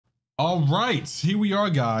All right, here we are,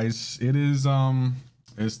 guys. It is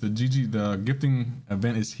it's the the gifting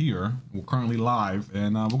event is here. We're currently live,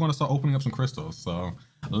 and we're gonna start opening up some crystals. So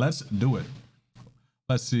let's do it.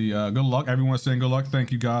 Let's see. Good luck. Everyone's saying good luck.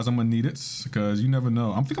 Thank you, guys. I'm gonna need it because you never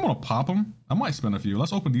know. I'm gonna pop them. I might spend a few.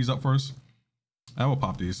 Let's open these up first. I will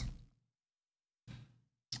pop these.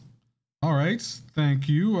 All right. Thank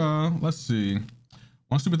you. Let's see.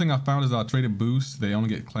 One stupid thing I found is traded boosts. They only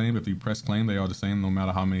get claimed if you press claim. They are the same no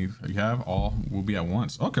matter how many you have. All will be at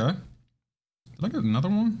once. Okay. Did I get another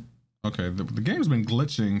one? Okay. The game's been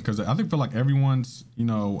glitching because I feel like everyone's,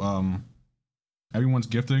 everyone's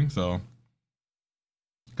gifting. So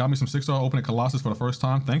got me some 6-star opening Colossus for the first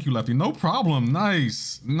time. Thank you, Lefty. No problem.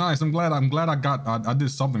 Nice. Nice. I'm glad I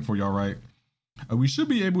did something for y'all, right? We should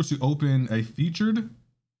be able to open a featured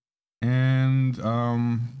and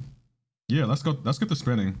yeah, let's get the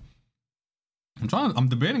spinning. I'm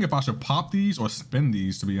debating if I should pop these or spin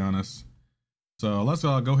these, to be honest. So let's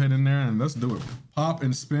go ahead in there and let's do it. Pop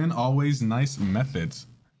and spin, always nice methods.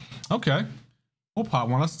 Okay, we'll pop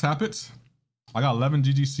one. Let's tap it. I got 11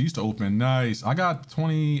 GGCs to open. Nice. I got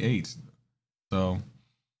 28. So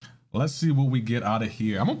let's see what we get out of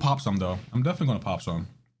here. I'm gonna pop some though. I'm definitely gonna pop some.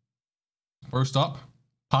 First up,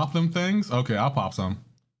 pop them things. Okay, I'll pop some.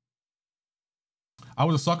 I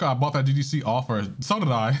was a sucker. I bought that GGC offer. So did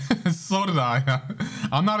I. So did I.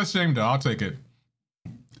 I'm not ashamed though. I'll take it.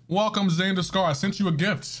 Welcome, Zane the Scar. I sent you a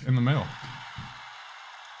gift in the mail.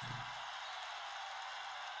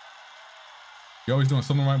 You're always doing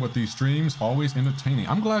something right with these streams. Always entertaining.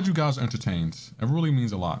 I'm glad you guys are entertained. It really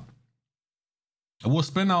means a lot. We'll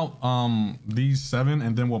spin out these 7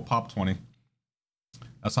 and then we'll pop 20.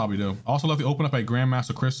 That's how we do. Also, let me open up a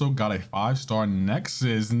Grandmaster Crystal. Got a 5-star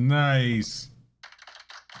Nexus. Nice.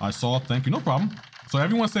 I saw. Thank you. No problem. So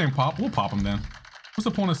everyone's saying pop. We'll pop them then. What's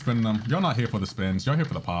the point of spinning them? Y'all not here for the spins. Y'all here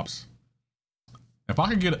for the pops. If I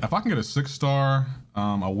can get a 6-star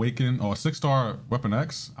Awaken or a 6-star Weapon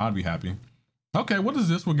X, I'd be happy. Okay, what is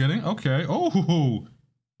this we're getting? Okay. Oh,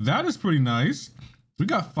 that is pretty nice. We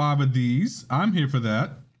got 5 of these. I'm here for that.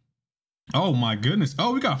 Oh my goodness.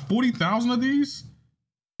 Oh, we got 40,000 of these,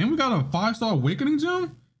 and we got a 5-star Awakening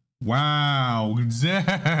gem. Wow.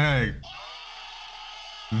 Dang.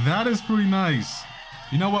 That is pretty nice.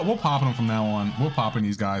 You know what? We're popping them from now on. We're popping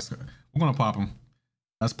these guys. We're gonna pop them.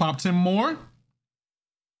 Let's pop 10 more.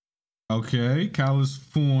 Okay, Catalyst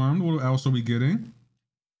formed. What else are we getting?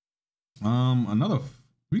 Another.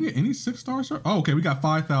 We can get any 6-stars? Oh, okay, we got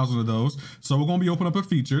 5,000 of those. So we're gonna be opening up a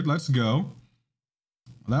featured. Let's go.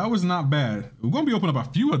 That was not bad. We're gonna be opening up a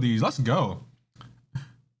few of these. Let's go.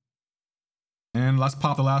 And let's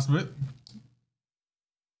pop the last bit.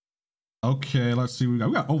 Okay, let's see. We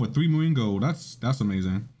got over 3 million gold. That's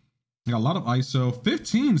amazing. We got a lot of ISO.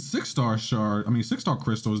 15 6-star shard. I mean 6-star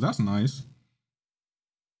crystals. That's nice.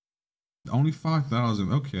 Only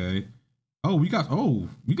 5,000. Okay. Oh, we can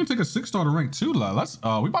take a 6-star to rank 2. Let's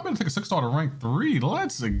we might be able to take a 6-star to rank 3.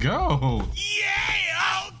 Let's go.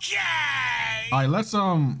 Yeah, okay. All right, let's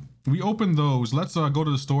we open those. Let's go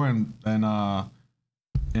to the store and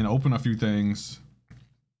open a few things.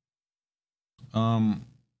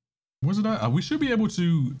 Where's it at? We should be able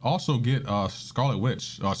to also get Scarlet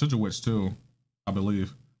Witch, Sigil Witch too, I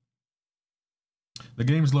believe. The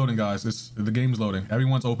game's loading, guys. The game's loading.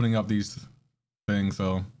 Everyone's opening up these things,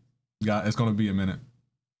 so yeah, it's gonna be a minute.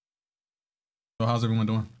 So how's everyone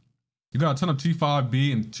doing? You got a ton of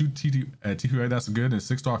T5B and 2 T2A. That's good. And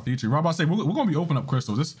 6-star feature. Rob, I say we're gonna be opening up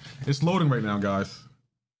crystals. It's loading right now, guys.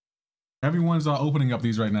 Everyone's opening up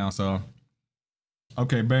these right now. So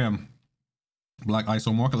okay, bam. Black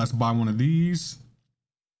ISO marker. Let's buy one of these,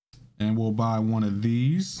 and we'll buy one of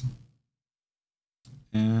these,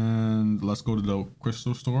 and let's go to the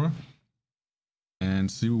crystal store and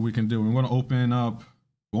see what we can do. We're going to open up.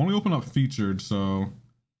 We'll only open up featured, so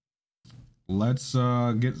let's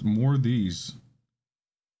get more of these.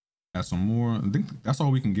 Got some more. I think that's all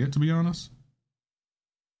we can get, to be honest.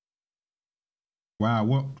 Wow,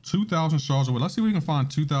 well, 2,000 shards away. Let's see if we can find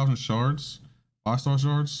 2,000 shards, 5-star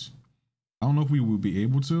shards. I don't know if we will be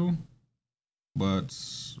able to, but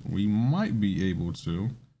we might be able to.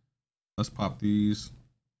 Let's pop these.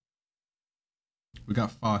 We got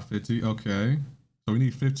 550. Okay, so we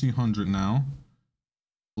need 1,500 now.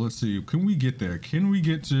 Let's see. Can we get there? Can we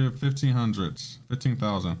get to 1,500?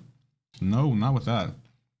 15,000? No, not with that.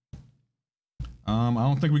 I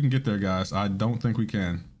don't think we can get there, guys. I don't think we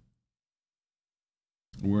can.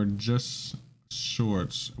 We're just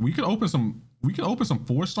short. We could open some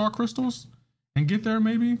 4-star crystals and get there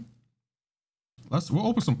maybe. We'll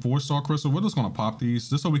open some 4-star crystals. We're just gonna pop these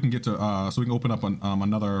just so we can get to so we can open up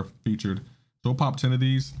another featured. So we'll pop 10 of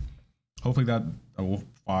these. Hopefully that, oh,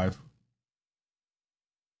 5.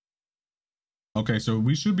 Okay, so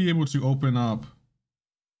we should be able to open up.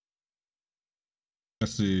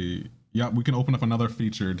 Let's see. Yeah, we can open up another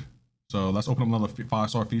featured. So let's open up another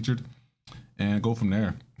 5-star featured and go from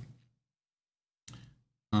there.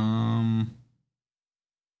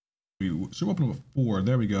 We should open up a 4.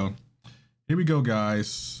 There we go. Here we go,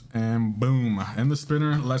 guys. And boom. And the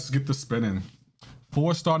spinner. Let's get the spinning.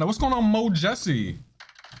 4-star. Now, what's going on, Mo Jesse?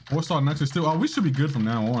 4-star next is still. Oh, we should be good from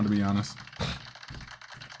now on, to be honest.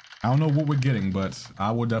 I don't know what we're getting, but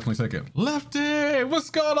I will definitely take it. Lefty, what's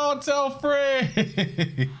going on,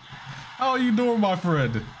 Telfrey? How are you doing, my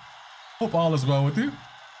friend? Hope all is well with you.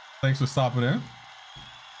 Thanks for stopping in.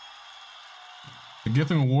 The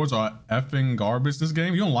gifting awards are effing garbage this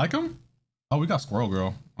game. You don't like them? Oh, we got Squirrel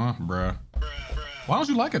Girl. Bruh. Why don't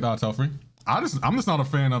you like it, Telfrey? I'm just not a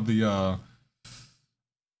fan of the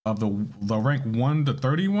rank 1 to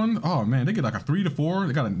 31. Oh man, they get like a 3 to 4.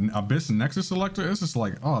 They got an Abyss Nexus selector. It's just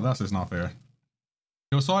like, oh, that's just not fair.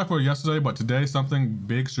 It was sorry for yesterday, but today something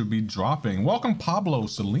big should be dropping. Welcome, Pablo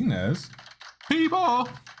Salinas. People,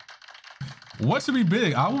 what should be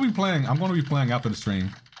big? I will be playing. I'm going to be playing after the stream.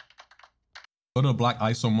 Go to the Black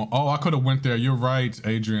ISO. Oh, I could have went there. You're right,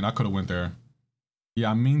 Adrian. I could have went there.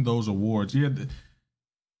 Yeah, I mean those awards. Yeah.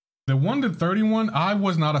 The 1 to 31, I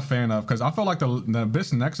was not a fan of because I felt like the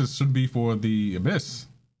Abyss Nexus should be for the Abyss.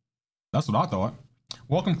 That's what I thought.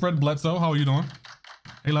 Welcome, Fred Bledsoe. How are you doing?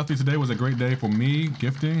 Hey, Lefty, today was a great day for me.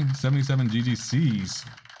 Gifting 77 GGCs,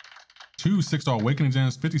 2 6-star Awakening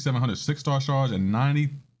Gems, 5,700 6-star shards, and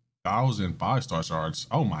 90,000 5-star shards.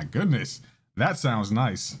 Oh my goodness. That sounds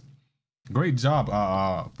nice. Great job,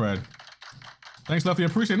 Fred. Thanks, Lefty. I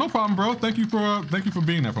appreciate it. No problem, bro. Thank you for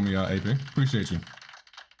being there for me, AP. Appreciate you.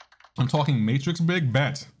 I'm talking Matrix big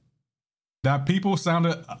bet. That people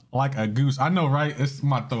sounded like a goose. I know, right? It's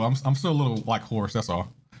my throat. I'm still a little like hoarse. That's all.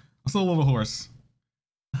 I'm still a little hoarse.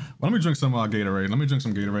 Well, let me drink some Gatorade. Let me drink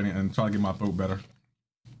some Gatorade and try to get my throat better.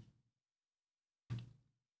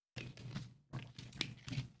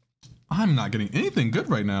 I'm not getting anything good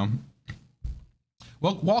right now.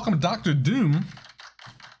 Well, welcome, Dr. Doom.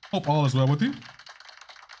 Hope all is well with you.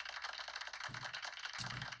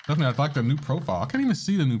 Definitely, I'd like the new profile. I can't even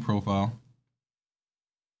see the new profile.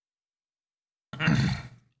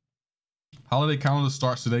 Holiday calendar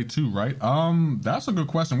starts today too, right? That's a good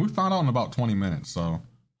question. We found out in about 20 minutes, so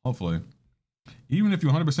hopefully. Even if you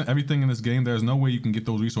 100% everything in this game, there's no way you can get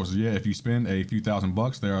those resources. Yeah, if you spend a few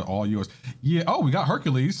 $1,000, they're all yours. Yeah, oh, we got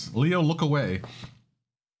Hercules. Leo, look away.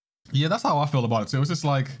 Yeah, that's how I feel about it too. It's just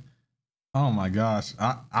like, oh my gosh.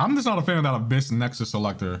 I'm just not a fan of that Abyss Nexus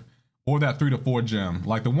selector. Or that 3 to 4 gem.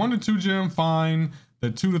 Like the 1 to 2 gem, fine. The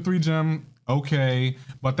 2 to 3 gem, okay.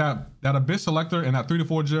 But that Abyss selector and that 3 to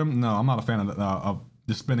 4 gem, no, I'm not a fan of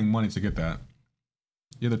just spending money to get that.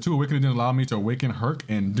 Yeah, the 2 Awakening didn't allow me to awaken Herc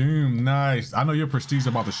and Doom. Nice. I know your prestige is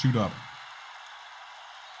about to shoot up.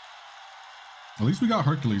 At least we got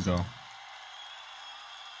Hercules though.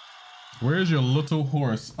 Where's your little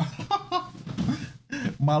horse?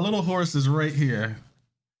 My little horse is right here.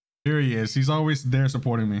 Here he is. He's always there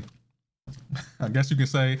supporting me. I guess you can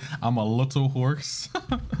say I'm a little horse.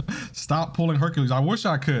 Stop pulling Hercules. I wish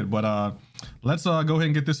I could, but let's go ahead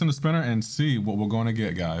and get this in the spinner and see what we're going to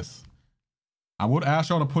get, guys. I would ask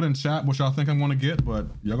y'all to put in chat what y'all think I'm going to get, but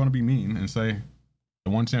y'all going to be mean and say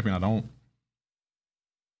the one champion I don't.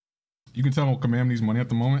 You can tell what Command needs money at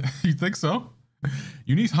the moment. You think so?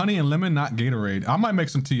 You need honey and lemon, not Gatorade. I might make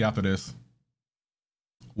some tea after this.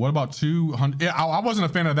 What about 200? Yeah, I wasn't a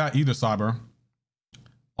fan of that either, Cyber.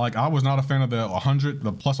 Like, I was not a fan of the 100,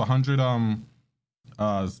 the plus 100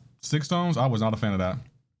 6 stones. I was not a fan of that.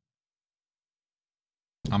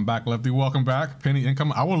 I'm back, Lefty. Welcome back. Penny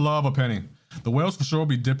income. I would love a penny. The whales for sure will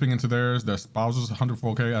be dipping into their spouses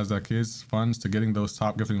 104K as their kids' funds to getting those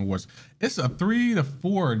top gifting awards. It's a 3 to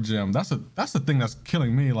 4 gem. That's the thing that's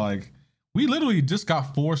killing me. Like, we literally just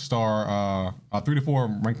got 4-star 3 to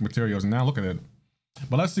 4 ranked materials, and now look at it.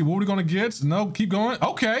 But let's see, what are we gonna get? No, keep going.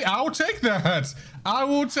 Okay, I will take that. I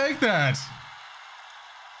will take that.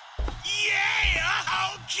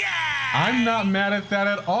 Yeah, okay. I'm not mad at that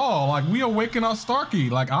at all. Like, we awaken our Starkey.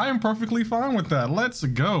 Like, I am perfectly fine with that. Let's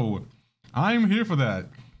go. I'm here for that.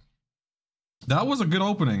 That was a good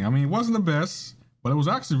opening. I mean, it wasn't the best, but it was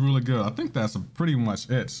actually really good. I think that's pretty much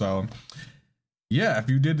it. So, yeah, if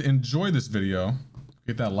you did enjoy this video,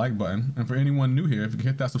 hit that like button. And for anyone new here, if you can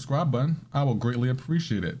hit that subscribe button, I will greatly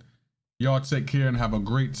appreciate it. Y'all take care and have a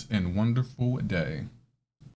great and wonderful day.